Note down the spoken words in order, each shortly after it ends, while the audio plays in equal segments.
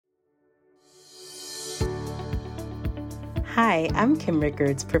Hi, I'm Kim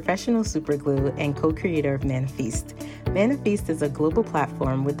Rickards, professional superglue and co-creator of Manifest. Manifest is a global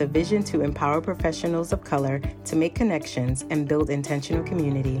platform with a vision to empower professionals of color to make connections and build intentional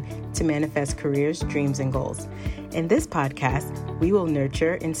community to manifest careers, dreams, and goals. In this podcast, we will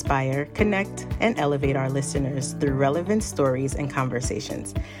nurture, inspire, connect, and elevate our listeners through relevant stories and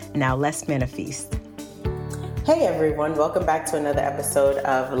conversations. Now let's manifest. Hey everyone, welcome back to another episode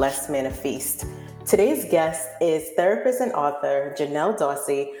of Let's Manifest. Today's guest is therapist and author Janelle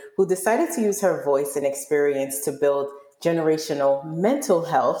Dawsey, who decided to use her voice and experience to build generational mental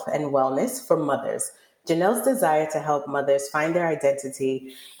health and wellness for mothers. Janelle's desire to help mothers find their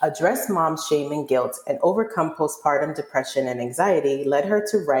identity, address mom shame and guilt, and overcome postpartum depression and anxiety led her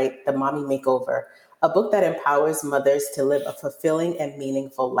to write The Mommy Makeover, a book that empowers mothers to live a fulfilling and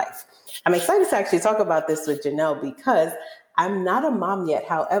meaningful life. I'm excited to actually talk about this with Janelle because I'm not a mom yet.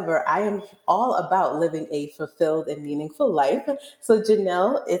 However, I am all about living a fulfilled and meaningful life. So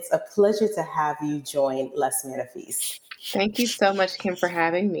Janelle, it's a pleasure to have you join Let's Manifest. Thank you so much, Kim, for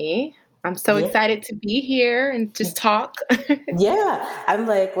having me. I'm so excited to be here and just talk. Yeah. I'm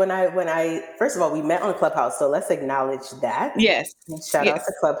like, when I, first of all, we met on Clubhouse. So let's acknowledge that. Yes. Shout out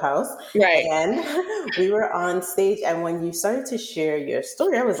to Clubhouse. Right. And we were on stage. And when you started to share your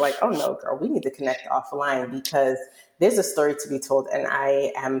story, I was like, oh no, girl, we need to connect offline because there's a story to be told. And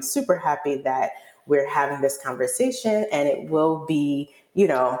I am super happy that we're having this conversation, and it will be,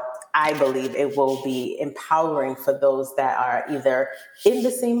 I believe it will be empowering for those that are either in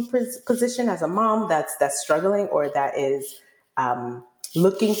the same position as a mom that's struggling or that is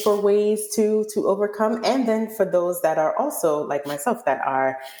looking for ways to overcome. And then for those that are also like myself that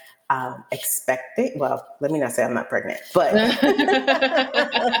are expecting, well, let me not say I'm not pregnant, but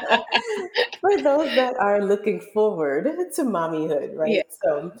for those that are looking forward to mommyhood, right? Yeah.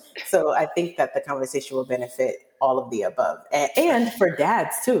 So I think that the conversation will benefit all of the above, and for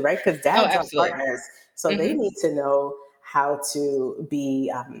dads too, right? Because dads are partners, so they need to know how to be,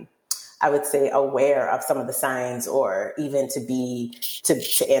 I would say, aware of some of the signs, or even to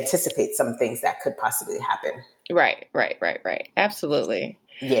anticipate some things that could possibly happen. Right. Absolutely.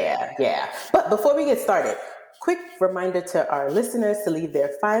 Yeah. But before we get started, quick reminder to our listeners to leave their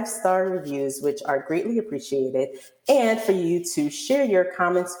 5-star reviews, which are greatly appreciated, and for you to share your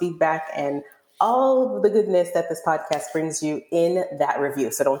comments, feedback, and all of the goodness that this podcast brings you in that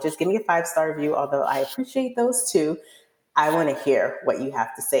review. So don't just give me a 5-star review, although I appreciate those too. I want to hear what you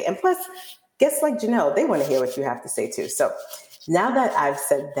have to say. And plus, guests like Janelle, they want to hear what you have to say too. So now that I've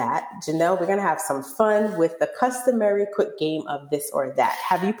said that, Janelle, we're going to have some fun with the customary quick game of this or that.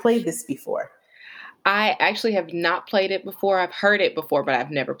 Have you played this before? I actually have not played it before. I've heard it before, but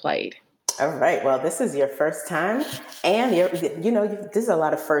I've never played. All right. Well, this is your first time, and there's a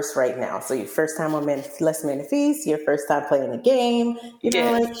lot of firsts right now. So your first time on Let's Manifest, your first time playing a game.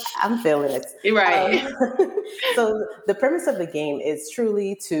 Like, I'm feeling it. Right. So the premise of the game is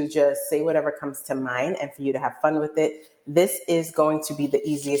truly to just say whatever comes to mind and for you to have fun with it. This is going to be the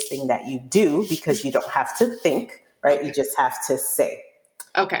easiest thing that you do because you don't have to think, right? You just have to say.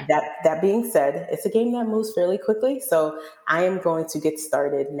 Okay. That being said, it's a game that moves fairly quickly. So I am going to get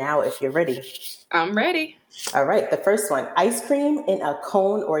started now if you're ready. I'm ready. All right. The first one, ice cream in a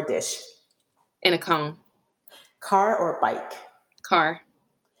cone or dish? In a cone. Car or bike? Car.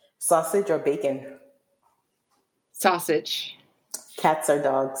 Sausage or bacon? Sausage. Cats or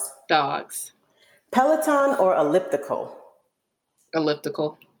dogs? Dogs. Peloton or elliptical?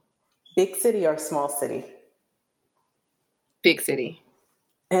 Elliptical. Big city or small city? Big city.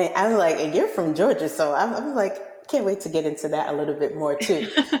 And I'm like, and you're from Georgia, so I'm like, can't wait to get into that a little bit more too.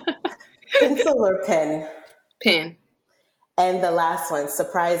 Pencil or pen? Pen. And the last one,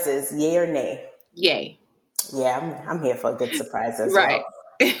 surprises, yay or nay? Yay. Yeah, I'm here for a good surprise as right.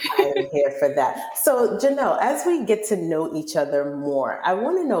 well. I am here for that. So Janelle, as we get to know each other more, I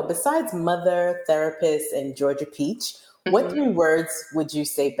want to know, besides mother, therapist, and Georgia Peach, what 3 words would you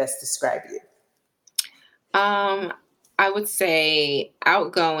say best describe you? I would say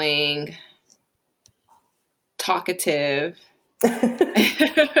outgoing, talkative, and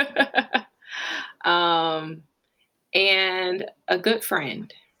a good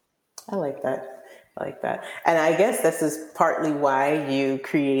friend. I like that. And I guess this is partly why you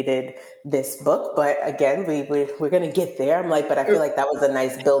created this book. But again, we're going to get there. I'm like, but I feel like that was a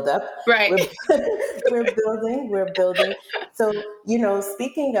nice build up. Right. We're building. So,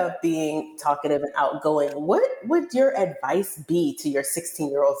 speaking of being talkative and outgoing, what would your advice be to your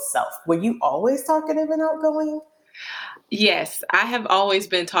 16-year-old self? Were you always talkative and outgoing? Yes, I have always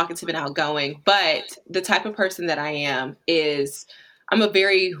been talkative and outgoing, but the type of person that I am is I'm a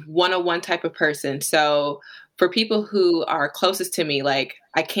very one-on-one type of person. So for people who are closest to me, like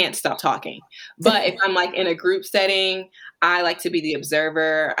I can't stop talking. But if I'm like in a group setting, I like to be the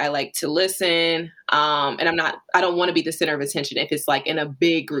observer. I like to listen. And I don't want to be the center of attention if it's like in a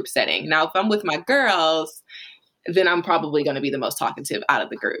big group setting. Now, if I'm with my girls, then I'm probably going to be the most talkative out of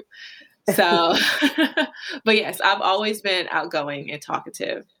the group. So, but yes, I've always been outgoing and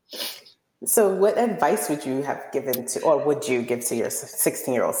talkative. So what advice would you have given to, or would you give to your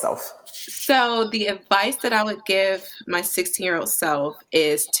 16-year-old self? So the advice that I would give my 16-year-old self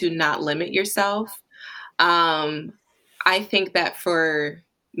is to not limit yourself. I think that for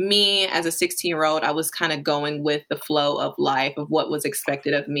me as a 16-year-old, I was kind of going with the flow of life, of what was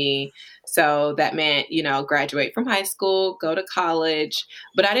expected of me. So that meant, graduate from high school, go to college,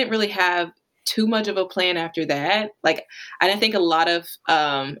 but I didn't really have too much of a plan after that. Like, I think a lot of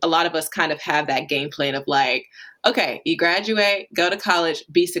us kind of have that game plan of like, okay, you graduate, go to college,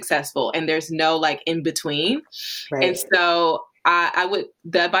 be successful. And there's no like in between. Right. And so the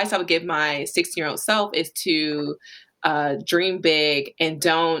advice I would give my 16-year-old self is to dream big and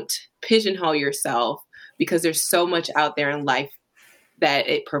don't pigeonhole yourself, because there's so much out there in life that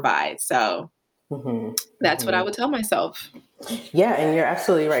it provides. So that's what I would tell myself. Yeah, and you're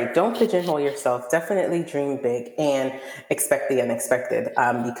absolutely right. Don't pigeonhole yourself. Definitely dream big and expect the unexpected,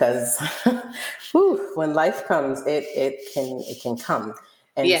 because when life comes, it can come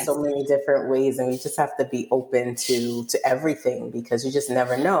in so many different ways, and we just have to be open to everything, because you just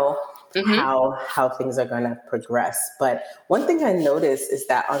never know how things are going to progress. But one thing I noticed is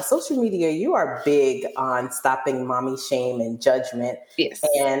that on social media, you are big on stopping mommy shame and judgment. Yes.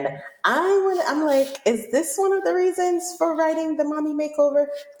 And I'm like, is this one of the reasons for writing The Mommy Makeover?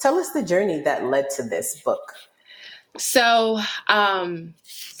 Tell us the journey that led to this book. So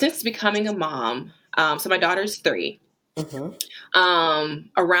since becoming a mom, so my daughter's 3.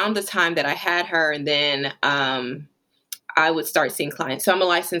 Around the time that I had her, and then I would start seeing clients. So I'm a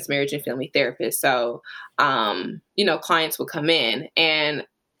licensed marriage and family therapist. So, clients would come in, and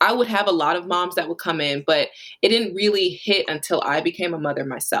I would have a lot of moms that would come in, but it didn't really hit until I became a mother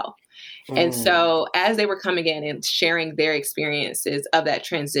myself. And so as they were coming in and sharing their experiences of that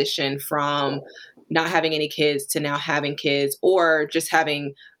transition from not having any kids to now having kids, or just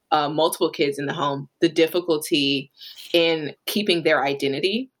having multiple kids in the home, the difficulty in keeping their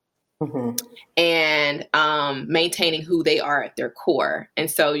identity and maintaining who they are at their core. And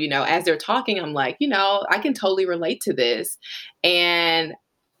so, as they're talking, I'm like, I can totally relate to this. And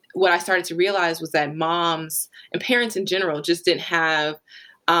what I started to realize was that moms and parents in general just didn't have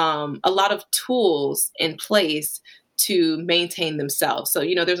a lot of tools in place to maintain themselves. So,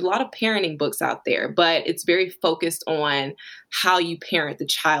 there's a lot of parenting books out there, but it's very focused on how you parent the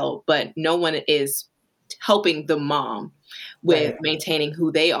child, but no one is helping the mom with maintaining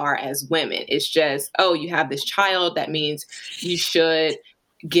who they are as women. It's just, you have this child, that means you should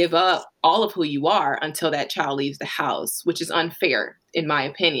give up all of who you are until that child leaves the house, which is unfair, in my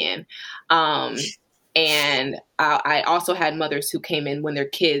opinion. And I also had mothers who came in when their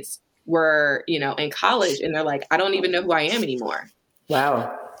kids were, in college, and they're like, I don't even know who I am anymore.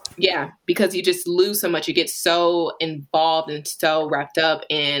 Wow. Yeah, because you just lose so much. You get so involved and so wrapped up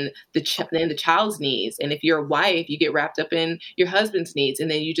in the child's needs. And if you're a wife, you get wrapped up in your husband's needs,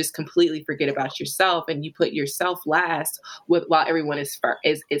 and then you just completely forget about yourself, and you put yourself last while everyone is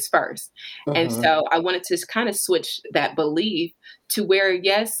first. And so I wanted to kind of switch that belief to where,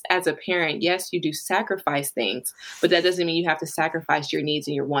 yes, as a parent, yes, you do sacrifice things, but that doesn't mean you have to sacrifice your needs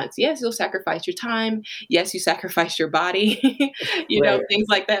and your wants. Yes, you'll sacrifice your time. Yes, you sacrifice your body, things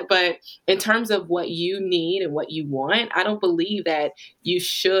like that. But in terms of what you need and what you want, I don't believe that you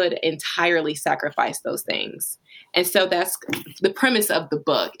should entirely sacrifice those things. And so that's the premise of the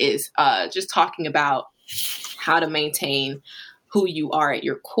book, is just talking about how to maintain who you are at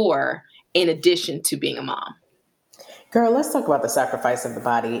your core, in addition to being a mom. Girl, let's talk about the sacrifice of the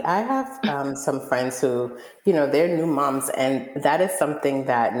body. I have some friends who, they're new moms, and that is something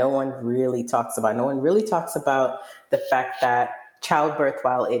that no one really talks about. No one really talks about the fact that childbirth,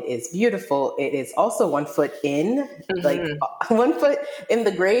 while it is beautiful, it is also one foot in, like 1 foot in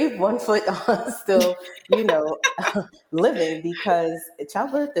the grave, 1 foot still, living, because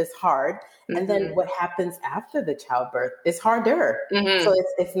childbirth is hard. And then what happens after the childbirth is harder. So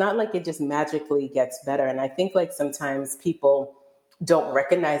it's not like it just magically gets better. And I think like sometimes people don't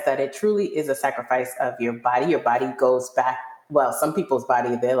recognize that it truly is a sacrifice of your body. Your body goes back. Well, some people's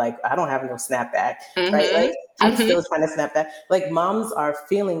body, they're like, I don't have no snapback, right? Like I'm still trying to snap back. Like moms are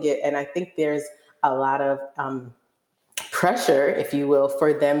feeling it. And I think there's a lot of pressure, if you will,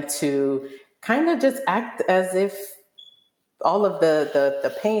 for them to kind of just act as if all of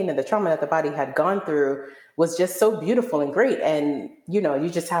the pain and the trauma that the body had gone through was just so beautiful and great. And, you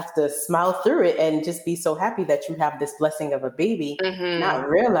just have to smile through it and just be so happy that you have this blessing of a baby, not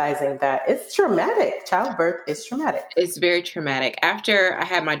realizing that it's traumatic. Childbirth is traumatic. It's very traumatic. After I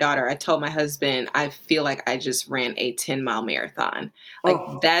had my daughter, I told my husband, I feel like I just ran a 10-mile marathon. Like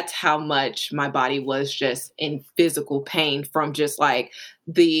that's how much my body was just in physical pain from just like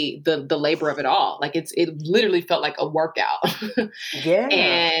the labor of it all. Like it literally felt like a workout. Yeah.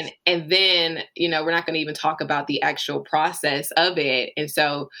 And then, we're not going to even talk about the actual process of it. And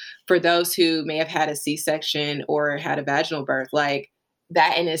so for those who may have had a C-section or had a vaginal birth, like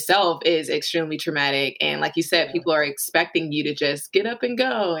that in itself is extremely traumatic. And like you said, people are expecting you to just get up and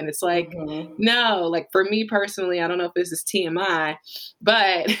go. And it's like, no, like for me personally, I don't know if this is TMI,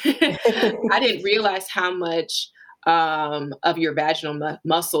 but I didn't realize how much of your vaginal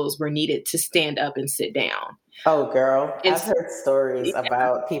muscles were needed to stand up and sit down. Oh, girl. I've heard stories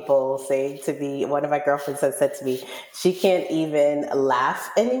about people saying to me, one of my girlfriends has said to me, she can't even laugh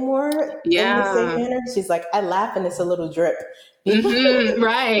anymore in the same manner. She's like, I laugh and it's a little drip.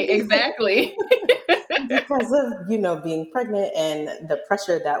 Right, exactly. Because of, being pregnant and the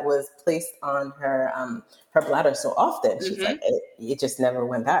pressure that was placed on her bladder so often. She's like, it just never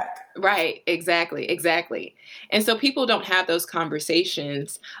went back. Right. Exactly. And so people don't have those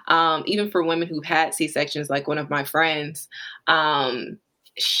conversations, even for women who've had C-sections, like one of my friends.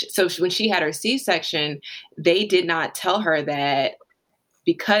 So when she had her C-section, they did not tell her that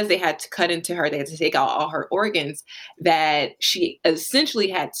because they had to cut into her, they had to take out all her organs, that she essentially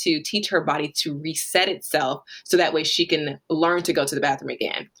had to teach her body to reset itself so that way she can learn to go to the bathroom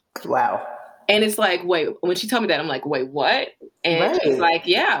again. Wow. And it's like, wait, when she told me that, I'm like, wait, what? And she's like,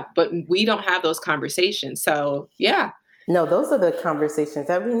 yeah, but we don't have those conversations. So yeah. No, those are the conversations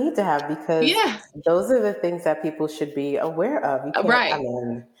that we need to have because those are the things that people should be aware of. You can't, right. I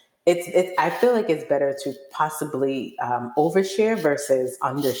mean, I feel like it's better to possibly overshare versus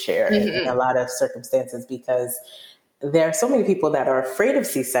undershare in a lot of circumstances because there are so many people that are afraid of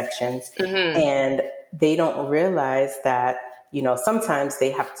C-sections and they don't realize that, sometimes they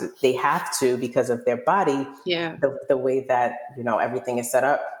have to because of their body, the way that, everything is set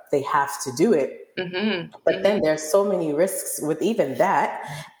up, they have to do it. But then there's so many risks with even that.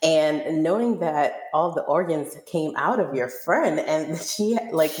 And knowing that all the organs came out of your friend and she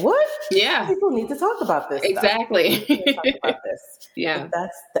like, what? Yeah. People need to talk about this. Exactly. Talk about this. Yeah. But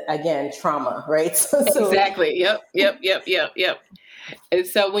that's, again, trauma, right? Exactly. Yep. And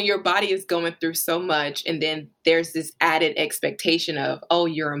so when your body is going through so much and then there's this added expectation of, oh,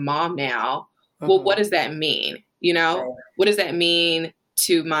 you're a mom now. Well, what does that mean? What does that mean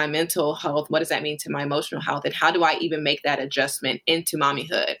to my mental health? What does that mean to my emotional health? And how do I even make that adjustment into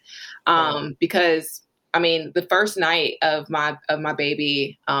mommyhood? Because I mean, the first night of my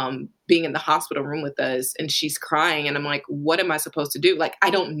baby being in the hospital room with us and she's crying and I'm like, what am I supposed to do? Like, I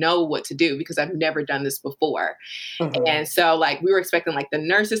don't know what to do because I've never done this before. And so like, we were expecting like the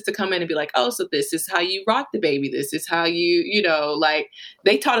nurses to come in and be like, oh, so this is how you rock the baby. This is how you like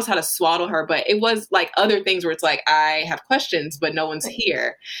they taught us how to swaddle her, but it was like other things where it's like, I have questions, but no one's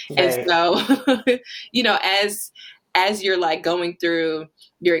here. Right. And so, as you're like going through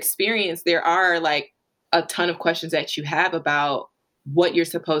your experience, there are like a ton of questions that you have about what you're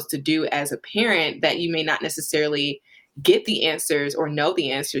supposed to do as a parent that you may not necessarily get the answers or know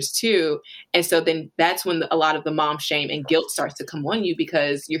the answers to. And so then that's when a lot of the mom shame and guilt starts to come on you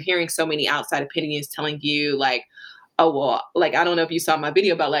because you're hearing so many outside opinions telling you like, oh, well, like, I don't know if you saw my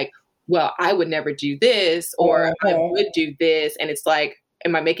video about like, well, I would never do this or I would do this. And it's like,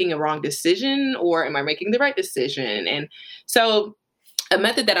 am I making a wrong decision or am I making the right decision? And so a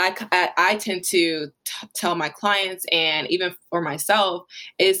method that I tend to tell my clients and even for myself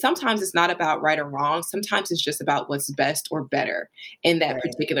is sometimes it's not about right or wrong. Sometimes it's just about what's best or better in that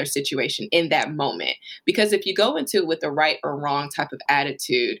particular situation, in that moment. Because if you go into it with the right or wrong type of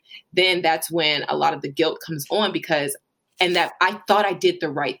attitude, then that's when a lot of the guilt comes on and that I thought I did the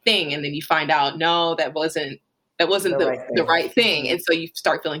right thing. And then you find out, no, that wasn't the right thing. And so you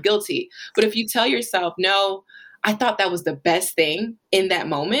start feeling guilty. But if you tell yourself, no, I thought that was the best thing in that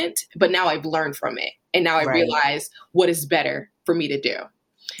moment, but now I've learned from it. And now I realize what is better for me to do.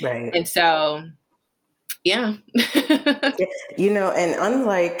 Right. And so, yeah. And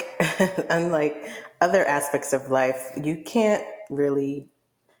unlike other aspects of life, you can't really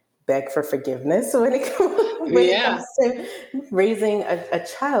beg for forgiveness when it comes to raising a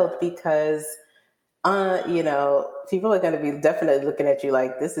child because people are going to be definitely looking at you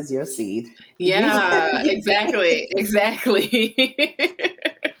like, this is your seed. Yeah, exactly.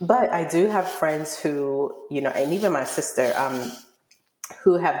 But I do have friends who, and even my sister,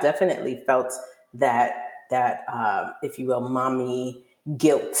 who have definitely felt that if you will, mommy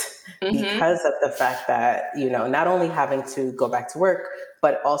guilt Mm-hmm. because of the fact that, not only having to go back to work,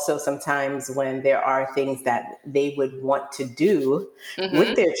 but also sometimes when there are things that they would want to do Mm-hmm.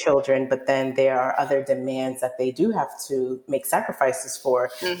 with their children, but then there are other demands that they do have to make sacrifices for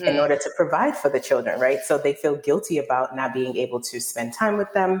Mm-hmm. in order to provide for the children, right? So they feel guilty about not being able to spend time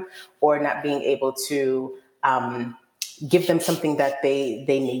with them or not being able to give them something that they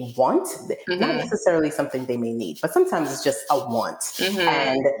may want, not necessarily something they may need, but sometimes it's just a want.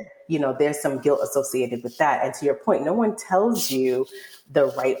 And, there's some guilt associated with that. And to your point, no one tells you the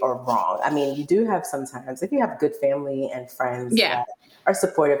right or wrong. I mean, you do have sometimes, if you have good family and friends that are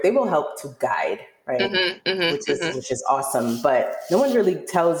supportive, they will help to guide, right? Which is awesome. But no one really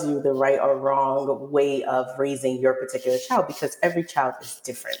tells you the right or wrong way of raising your particular child because every child is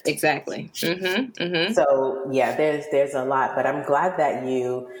different. Exactly. So yeah, there's a lot, but I'm glad that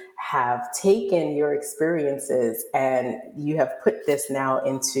you have taken your experiences and you have put this now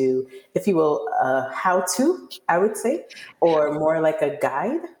into, if you will, a how-to, I would say, or more like a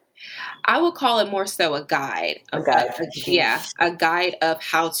guide. I would call it more so a guide. A guide. A guide of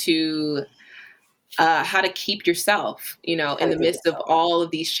how to keep yourself, in the midst of all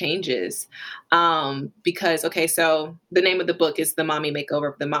of these changes. Because, so the name of the book is The Mommy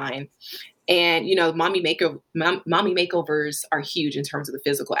Makeover of the Mind. And, mommy makeovers are huge in terms of the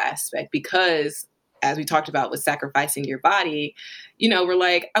physical aspect because, as we talked about with sacrificing your body, we're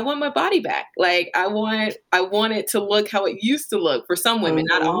like, I want my body back. Like, I want it to look how it used to look for some women,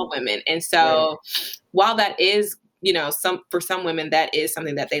 not all women. And so while that is, for some women, that is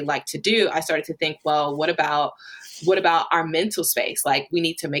something that they like to do, I started to think, well, what about our mental space? Like, we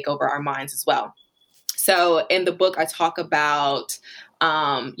need to make over our minds as well. So in the book, I talk about,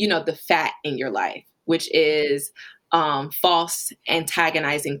 the fat in your life, which is false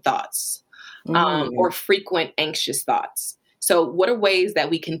antagonizing thoughts or frequent anxious thoughts. So what are ways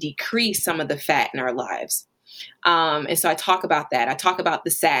that we can decrease some of the fat in our lives? And so I talk about that. I talk about the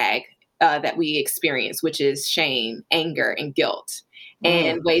SAG that we experience, which is shame, anger, and guilt,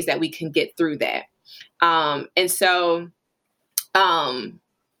 and ways that we can get through that. And so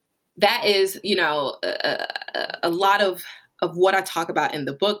that is, a lot of what I talk about in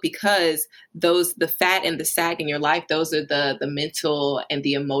the book, because the fat and the sag in your life, those are the mental and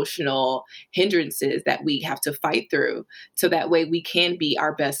the emotional hindrances that we have to fight through. So that way we can be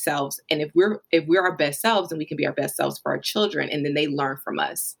our best selves. And if we're our best selves, then we can be our best selves for our children, and then they learn from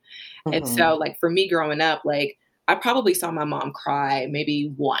us. And so, like, for me growing up, like, I probably saw my mom cry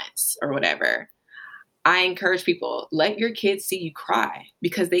maybe once or whatever. I encourage people, let your kids see you cry,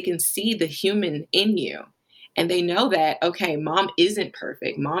 because they can see the human in you. And they know that, okay, mom isn't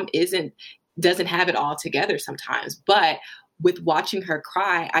perfect. Mom doesn't have it all together sometimes. But with watching her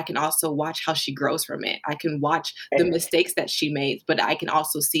cry, I can also watch how she grows from it. I can watch the mistakes that she made, but I can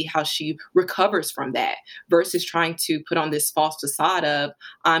also see how she recovers from that, versus trying to put on this false facade of,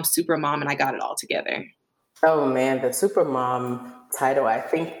 I'm super mom and I got it all together. Oh man, the super mom title. I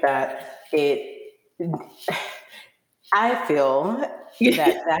think that I feel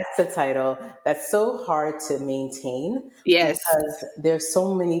that that's a title that's so hard to maintain. Yes. Because there's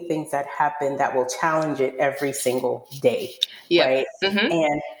so many things that happen that will challenge it every single day. Yep. Right.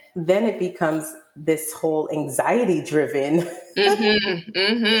 And then it becomes this whole anxiety driven.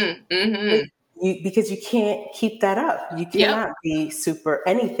 Because you can't keep that up. You cannot be super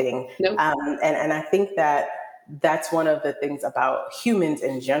anything. Nope. And I think that that's one of the things about humans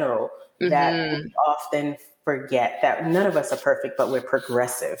in general that we often forget, that none of us are perfect, but we're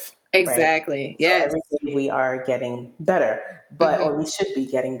progressive. Exactly. Right? Yes. So every day we are getting better, or we should be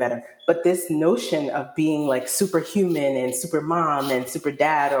getting better. But this notion of being like superhuman and super mom and super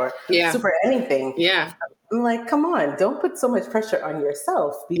dad or super anything. Yeah. I'm like, come on, don't put so much pressure on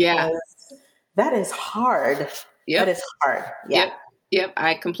yourself, because that is hard. Yep. That is hard. Yeah. Yep,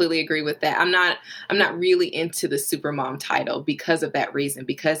 I completely agree with that. I'm not really into the super mom title because of that reason,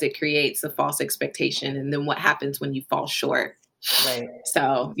 because it creates a false expectation, and then what happens when you fall short. Right.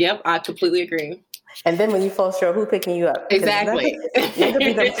 So, yep, I completely agree. And then when you fall short, who's picking you up? Exactly.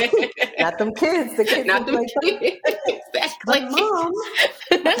 Not them kids. The kids not them kids. Exactly. But mom.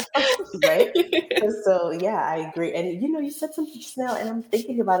 Right? So yeah, I agree. And you said something just now, and I'm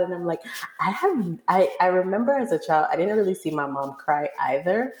thinking about it, and I'm like, I remember as a child, I didn't really see my mom cry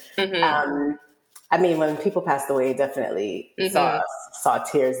either. I mean, when people passed away, definitely saw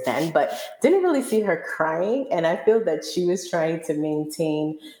tears then, but didn't really see her crying. And I feel that she was trying to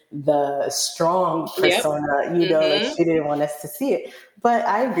maintain the strong persona, like she didn't want us to see it. But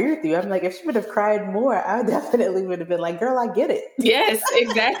I agree with you. I'm like, if she would have cried more, I definitely would have been like, girl, I get it. Yes,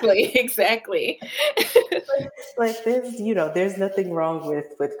 exactly. Exactly. Like there's, there's nothing wrong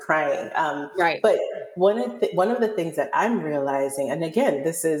with crying. Right. But one of the things that I'm realizing, and again,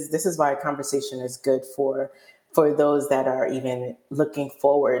 this is why a conversation is good for those that are even looking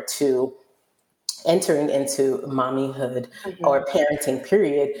forward to entering into mommyhood or parenting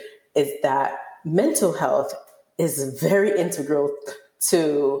period, is that mental health is very integral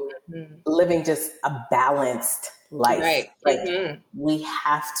to living just a balanced life. Right. Like we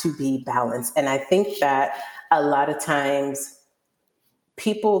have to be balanced. And I think that a lot of times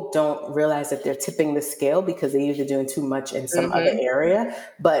people don't realize that they're tipping the scale because they're either doing too much in some other area.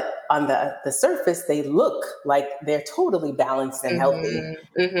 But on the surface, they look like they're totally balanced and healthy.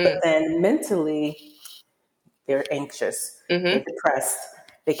 But then mentally, they're anxious, they're depressed,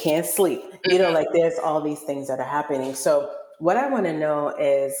 they can't sleep. Like there's all these things that are happening. So what I want to know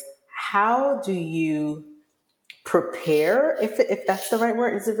is, how do you prepare, if that's the right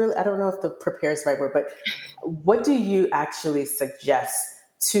word? Is it really? I don't know if the prepare is the right word, but what do you actually suggest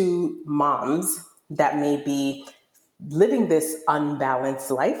to moms that may be living this unbalanced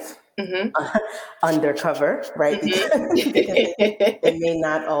life undercover, right? Because they may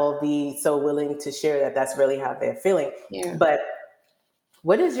not all be so willing to share that that's really how they're feeling. Yeah. But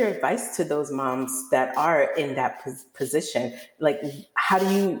what is your advice to those moms that are in that position? Like, how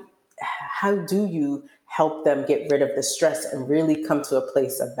do you help them get rid of the stress and really come to a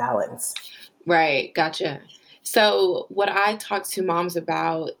place of balance? Right. Gotcha. So what I talk to moms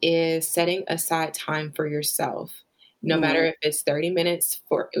about is setting aside time for yourself, no matter if it's 30 minutes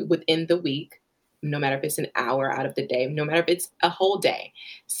within the week, no matter if it's an hour out of the day, no matter if it's a whole day,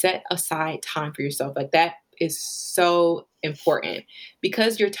 set aside time for yourself. Like that is so important,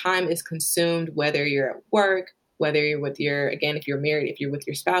 because your time is consumed, whether you're at work, whether you're with if you're married, if you're with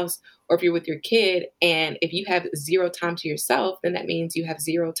your spouse, or if you're with your kid. And if you have zero time to yourself, then that means you have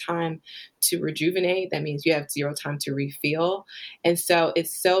zero time to rejuvenate. That means you have zero time to refuel. And so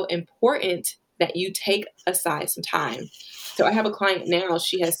it's so important that you take aside some time. So I have a client now,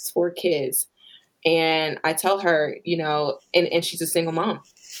 she has 4 kids, and I tell her, and she's a single mom.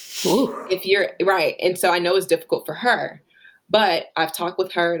 Ooh. If you're right. And so I know it's difficult for her, but I've talked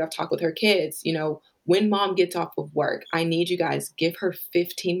with her and I've talked with her kids, when mom gets off of work, I need you guys, give her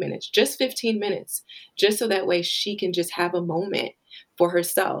 15 minutes, just 15 minutes, just so that way she can just have a moment for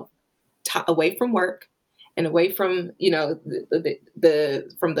herself, away from work and away from,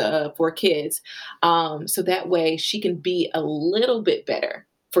 from the 4 kids. So that way she can be a little bit better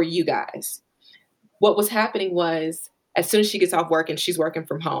for you guys. What was happening was, as soon as she gets off work, and she's working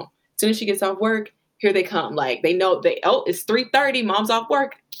from home, as soon as she gets off work, here they come. Like they know it's 3:30, mom's off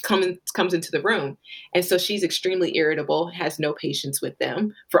work, comes into the room. And so she's extremely irritable, has no patience with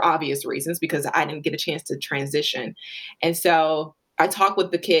them for obvious reasons, because I didn't get a chance to transition. And so I talk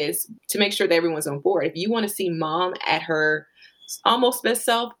with the kids to make sure that everyone's on board. If you want to see mom at her almost best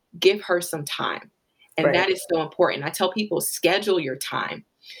self, give her some time. And that is so important. I tell people, schedule your time.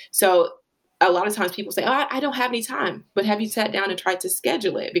 So a lot of times people say, oh, I don't have any time. But have you sat down and tried to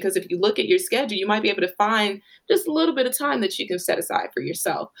schedule it? Because if you look at your schedule, you might be able to find just a little bit of time that you can set aside for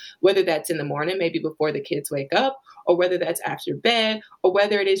yourself, whether that's in the morning, maybe before the kids wake up, or whether that's after bed, or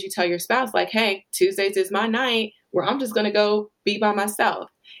whether it is you tell your spouse, like, hey, Tuesdays is my night where I'm just going to go be by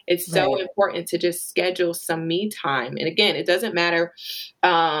myself. It's so important to just schedule some me time. And again, it doesn't matter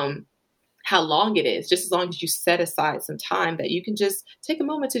how long it is, just as long as you set aside some time that you can just take a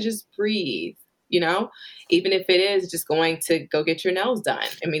moment to just breathe, even if it is just going to go get your nails done.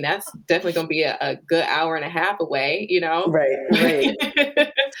 I mean, that's definitely going to be a good hour and a half away, Right.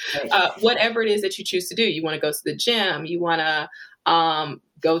 Whatever it is that you choose to do. You want to go to the gym, you want to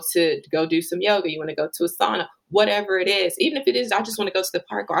go do some yoga, you want to go to a sauna, whatever it is. Even if it is, I just want to go to the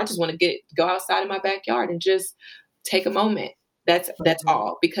park, or I just want to go outside in my backyard and just take a moment. That's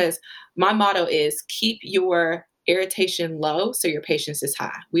all, because my motto is keep your irritation low so your patience is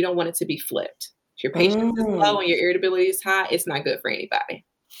high. We don't want it to be flipped. If your patience is low and your irritability is high, it's not good for anybody.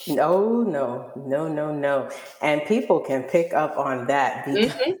 No. And people can pick up on that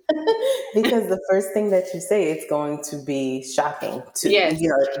because, because the first thing that you say, it's going to be shocking to,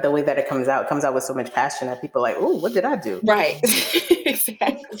 the way that it comes out with so much passion that people are like, oh, what did I do? Right.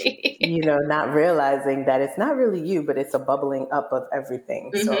 Exactly. Not realizing that it's not really you, but it's a bubbling up of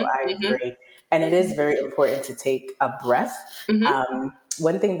everything. So I agree. And it is very important to take a breath.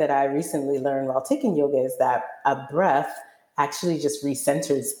 One thing that I recently learned while taking yoga is that a breath actually just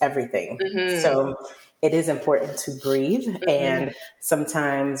recenters everything. Mm-hmm. So it is important to breathe. Mm-hmm. And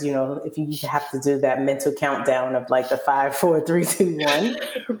sometimes, if you have to do that mental countdown of like the 5, 4, 3, 2, 1, Right.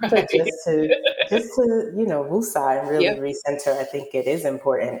 but just to woosah and really Yep. recenter, I think it is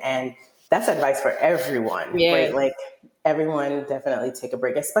important. And that's advice for everyone, Yeah. right? Like everyone definitely take a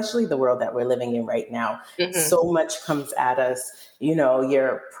break, especially the world that we're living in right now. Mm-hmm. So much comes at us.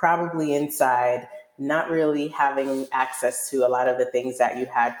 You're probably inside, not really having access to a lot of the things that you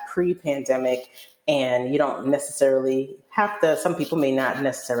had pre-pandemic. And you don't necessarily have to, some people may not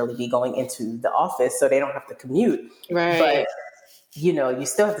necessarily be going into the office, so they don't have to commute. Right. But, you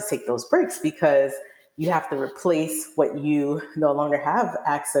still have to take those breaks because you have to replace what you no longer have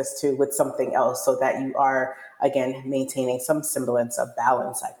access to with something else so that you are, again, maintaining some semblance of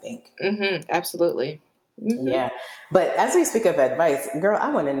balance, I think. Mm-hmm. Absolutely. Mm-hmm. Yeah. But as we speak of advice, girl, I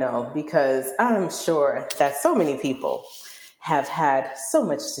want to know, because I'm sure that so many people have had so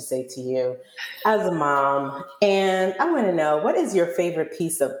much to say to you as a mom. And I want to know, what is your favorite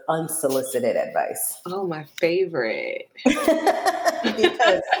piece of unsolicited advice? Oh, my favorite.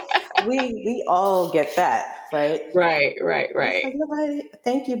 Because we all get that, right? Right. Like, nobody,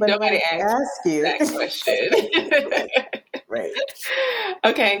 thank you, but nobody asked you that question. Right.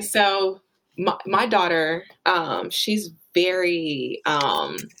 Okay, so my daughter, she's very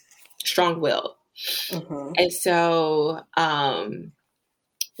strong-willed. Mm-hmm. And so,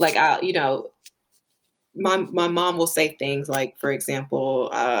 like, my mom will say things like, for example,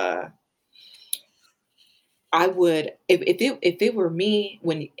 I would, if it were me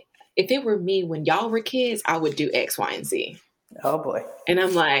when y'all were kids, I would do X, Y, and Z. Oh boy. And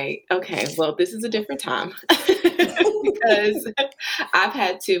I'm like, okay, well, this is a different time because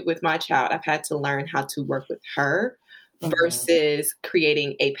with my child, I've had to learn how to work with her versus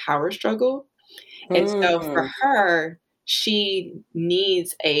creating a power struggle. And so for her, she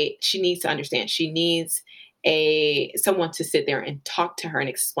needs to understand. She needs someone to sit there and talk to her and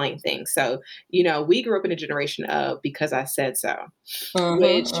explain things. So, we grew up in a generation of because I said so,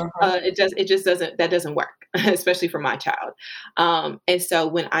 which it just doesn't work, especially for my child. And so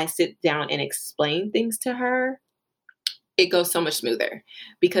when I sit down and explain things to her, it goes so much smoother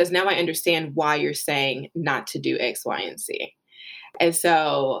because now I understand why you're saying not to do X, Y, and Z. And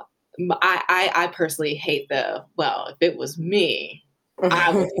so I personally hate if it was me,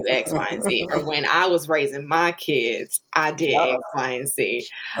 I would do X, Y, and Z. Or when I was raising my kids, I did X, Y, and Z.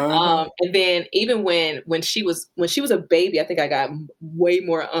 And then even when she was a baby, I think I got way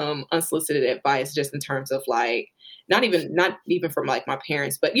more unsolicited advice just in terms of like, not even from like my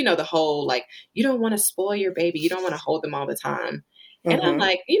parents, but the whole like, you don't want to spoil your baby, you don't want to hold them all the time. And I'm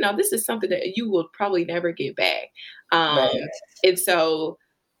like, this is something that you will probably never get back. And so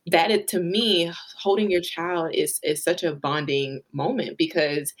that is, to me, holding your child is such a bonding moment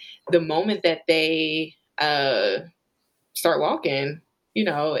because the moment that they start walking,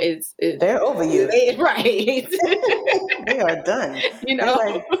 they're over you, right? They are done.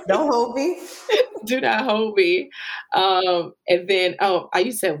 Like, don't hold me. Do not hold me. And then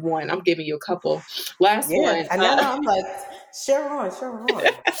you said one. I'm giving you a couple. Last one. I know. I'm like, share on.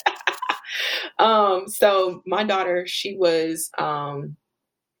 So my daughter, she was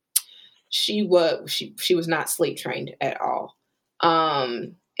not sleep trained at all.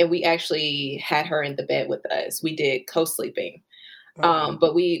 And we actually had her in the bed with us. We did co-sleeping.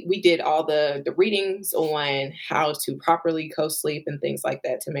 But we did all the readings on how to properly co-sleep and things like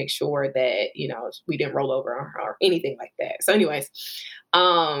that to make sure that, we didn't roll over on her or anything like that. So anyways,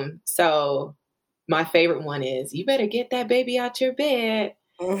 so my favorite one is, you better get that baby out your bed.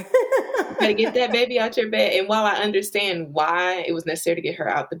 You better get that baby out your bed. And while I understand why it was necessary to get her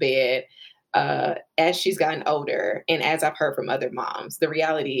out the bed, as she's gotten older and as I've heard from other moms, the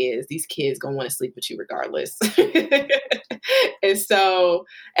reality is these kids gonna want to sleep with you regardless. And so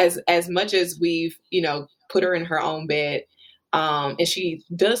as much as we've, put her in her own bed, and she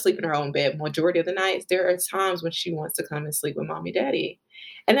does sleep in her own bed majority of the nights, there are times when she wants to come and sleep with mommy, daddy.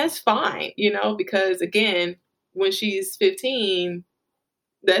 And that's fine, because again, when she's 15,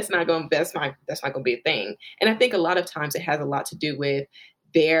 that's not going to be a thing. And I think a lot of times it has a lot to do with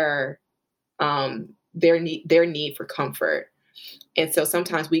their need for comfort. And so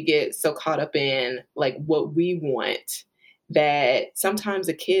sometimes we get so caught up in like what we want that sometimes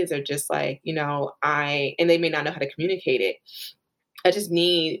the kids are just like, and they may not know how to communicate it. I just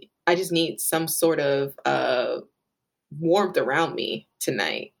need some sort of warmth around me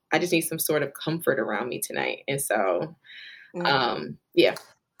tonight. I just need some sort of comfort around me tonight. And so, yeah.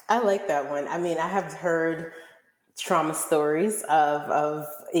 I like that one. I mean, I have heard trauma stories of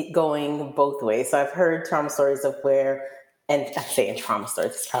it going both ways. So I've heard trauma stories of where and I'm saying trauma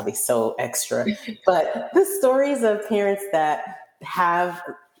stories, it's probably so extra, but the stories of parents that have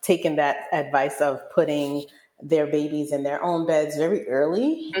taken that advice of putting their babies in their own beds very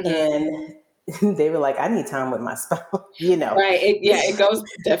early, and they were like, I need time with my spouse, Right. It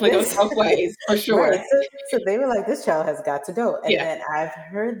definitely goes both ways for sure. Right. So they were like, this child has got to go. And then I've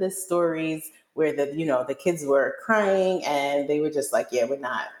heard the stories where the kids were crying and they were just like, yeah, we're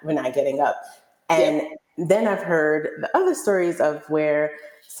not getting up. And then I've heard the other stories of where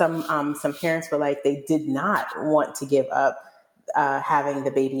some parents were like, they did not want to give up having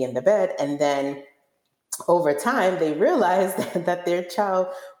the baby in the bed. And then over time, they realized that their child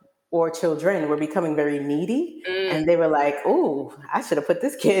or children were becoming very needy, and they were like, "Oh, I should have put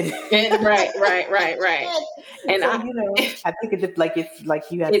this kid." Right. And so, I think it's like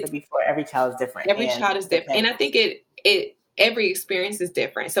you have said before. Every child is different. Every child is different, and I think every experience is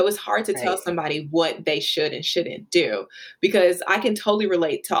different. So it's hard to tell somebody what they should and shouldn't do, because I can totally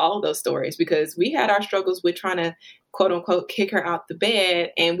relate to all of those stories, because we had our struggles with trying to quote unquote kick her out the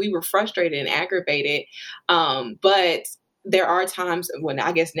bed, and we were frustrated and aggravated. But there are times when,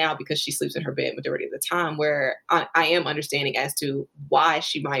 I guess now, because she sleeps in her bed majority of the time, where I am understanding as to why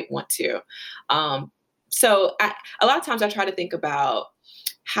she might want to. So a lot of times I try to think about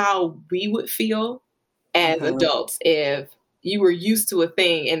how we would feel as adults if you were used to a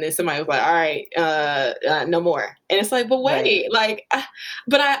thing and then somebody was like, all right, no more. And it's like, but wait,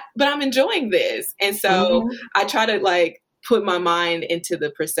 but I'm enjoying this. And so I try to like put my mind into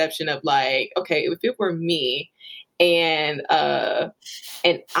the perception of like, okay, if it were me, and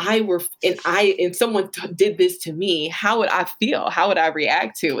someone did this to me, how would I feel? How would I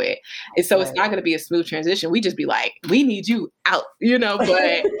react to it? And so it's not going to be a smooth transition. We just be like, we need you out, but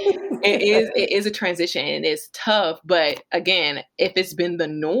it is a transition and it's tough. But again, if it's been the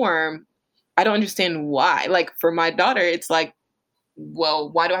norm, I don't understand why. Like for my daughter, it's like, well,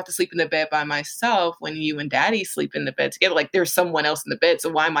 why do I have to sleep in the bed by myself when you and daddy sleep in the bed together? Like there's someone else in the bed. So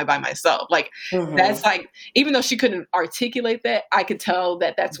why am I by myself? Like that's like, even though she couldn't articulate that, I could tell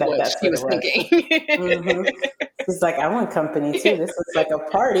that's what she was thinking. It's like, I want company too. This looks like a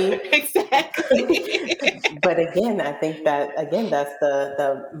party. Exactly. But again, I think that's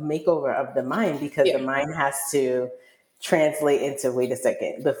the makeover of the mind, because the mind has to translate into, wait a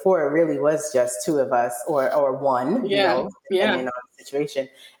second, before it really was just two of us or one, depending on the situation.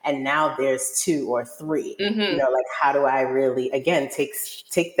 And now there's two or three, like how do I really, again,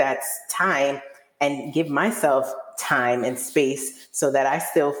 take that time and give myself time and space so that I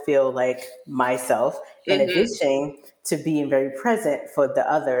still feel like myself, in addition to being very present for the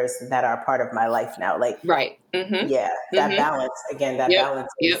others that are part of my life now. Like, that balance, again,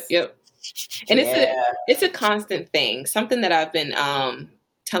 balance is, and it's a constant thing. Something that I've been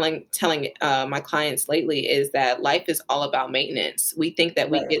telling my clients lately is that life is all about maintenance. We think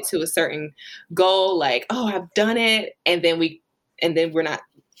that we get to a certain goal, like, oh, I've done it, and then we're not.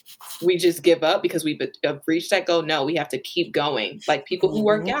 We just give up because we've reached that goal. No, we have to keep going. Like people who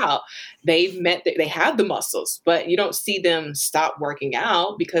work out, they have the muscles, but you don't see them stop working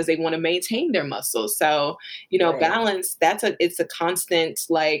out because they want to maintain their muscles. So, balance, it's a constant,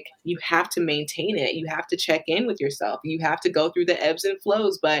 like you have to maintain it. You have to check in with yourself. You have to go through the ebbs and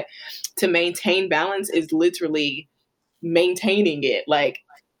flows, but to maintain balance is literally maintaining it like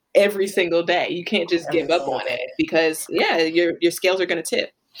every single day. You can't just give up on it because your scales are going to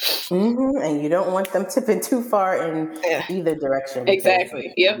tip. And you don't want them tipping too far in either direction.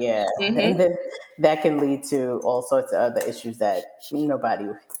 Exactly. Yep. Yeah. And then that can lead to all sorts of other issues that nobody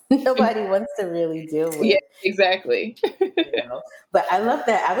wants to really deal with. Yeah, exactly. But I love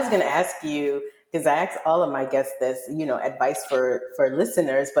that. I was going to ask you, because I ask all of my guests this, advice for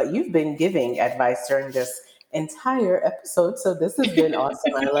listeners, but you've been giving advice during this entire episode. So this has been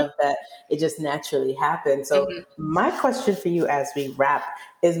awesome. I love that it just naturally happened. So my question for you as we wrap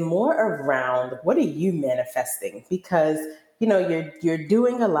is more around, what are you manifesting? Because, you're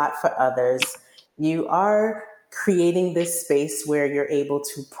doing a lot for others. You are creating this space where you're able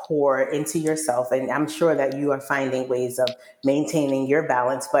to pour into yourself. And I'm sure that you are finding ways of maintaining your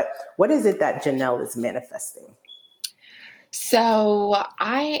balance. But what is it that Janelle is manifesting? So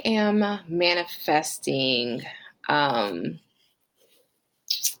I am manifesting.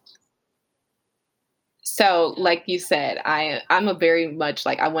 So like you said, I'm a very much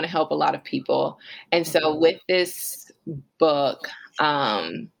like, I want to help a lot of people. And so with this book,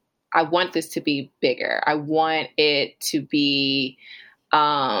 I want this to be bigger. I want it to be,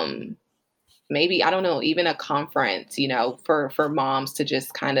 maybe, I don't know, even a conference, for moms to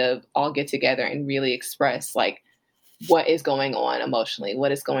just kind of all get together and really express like what is going on emotionally,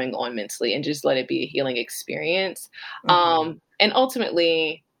 what is going on mentally, and just let it be a healing experience. And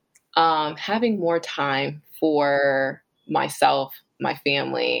ultimately, having more time for myself, my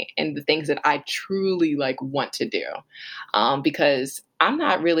family, and the things that I truly want to do. Because I'm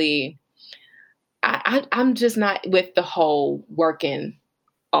not really, I'm just not with the whole working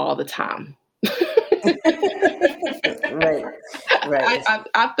all the time. Right.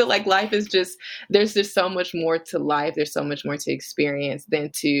 I feel like life is there's just so much more to life. There's so much more to experience than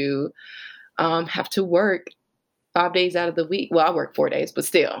to have to work 5 days out of the week. Well, I work 4 days, but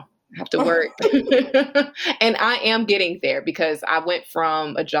still have to work. And I am getting there because I went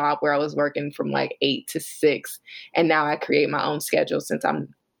from a job where I was working from 8 to 6. And now I create my own schedule since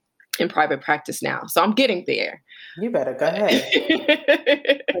I'm in private practice now. So I'm getting there. You better go ahead.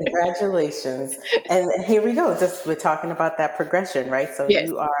 Congratulations. And here we go. We're talking about that progression, right? So yes.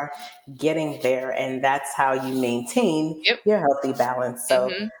 You are getting there, and that's how you maintain your healthy balance.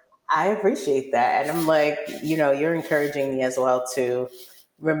 So I appreciate that. And I'm you're encouraging me as well to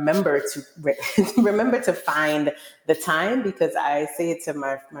remember to find the time, because I say it to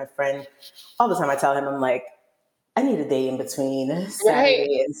my friend all the time. I tell him, I'm I need a day in between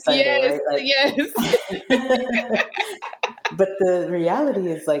Saturday and Sunday, right? Yes. But the reality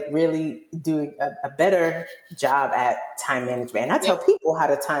is really doing a better job at time management. And I tell people how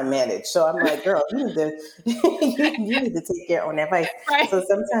to time manage. So I'm girl, you need to take your own advice. Right. So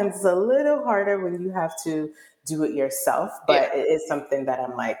sometimes it's a little harder when you have to do it yourself, but it is something that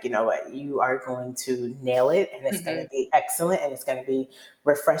I'm you know what, you are going to nail it, and it's going to be excellent, and it's going to be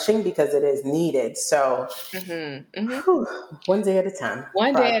refreshing because it is needed. So one day at a time.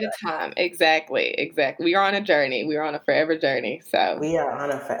 One day at a time. Exactly. We are on a journey. We are on a forever journey. So we are on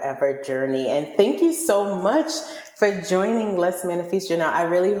a forever journey. And thank you so much for joining Let's Manifest. I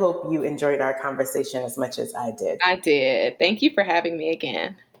really hope you enjoyed our conversation as much as I did. I did. Thank you for having me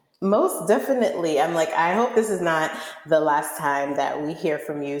again. Most definitely. I'm I hope this is not the last time that we hear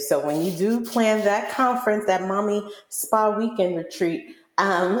from you. So when you do plan that conference, that mommy spa weekend retreat,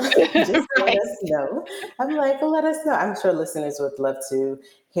 just let us know. I'm let us know. I'm sure listeners would love to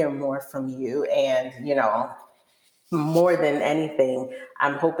hear more from you. And, more than anything,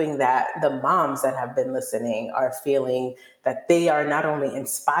 I'm hoping that the moms that have been listening are feeling that they are not only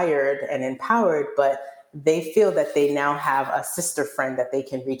inspired and empowered, but they feel that they now have a sister friend that they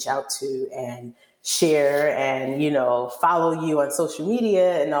can reach out to and share and, follow you on social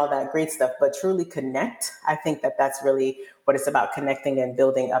media and all that great stuff, but truly connect. I think that that's really what it's about, connecting and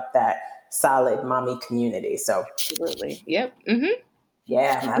building up that solid mommy community. So absolutely. Yep.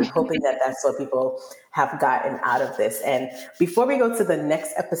 Yeah, I'm hoping that that's what people have gotten out of this. And before we go to the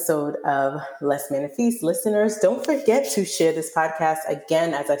next episode of Let's Manifest, listeners, don't forget to share this podcast.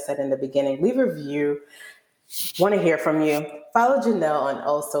 Again, as I said in the beginning, leave a review. Want to hear from you. Follow Janelle on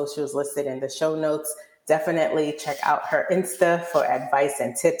all socials listed in the show notes. Definitely check out her Insta for advice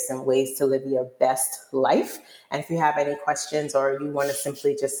and tips and ways to live your best life. And if you have any questions or you want to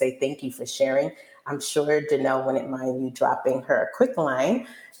simply just say thank you for sharing, I'm sure Janelle wouldn't mind you dropping her a quick line.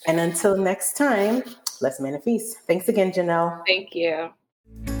 And until next time, Let's Manifest. Thanks again, Janelle. Thank you.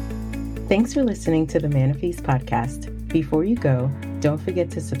 Thanks for listening to the Manifest podcast. Before you go, don't forget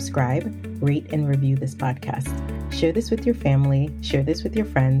to subscribe, rate, and review this podcast. Share this with your family, share this with your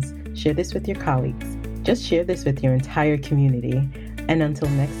friends, share this with your colleagues. Just share this with your entire community. And until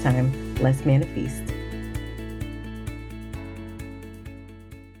next time, let's manifest.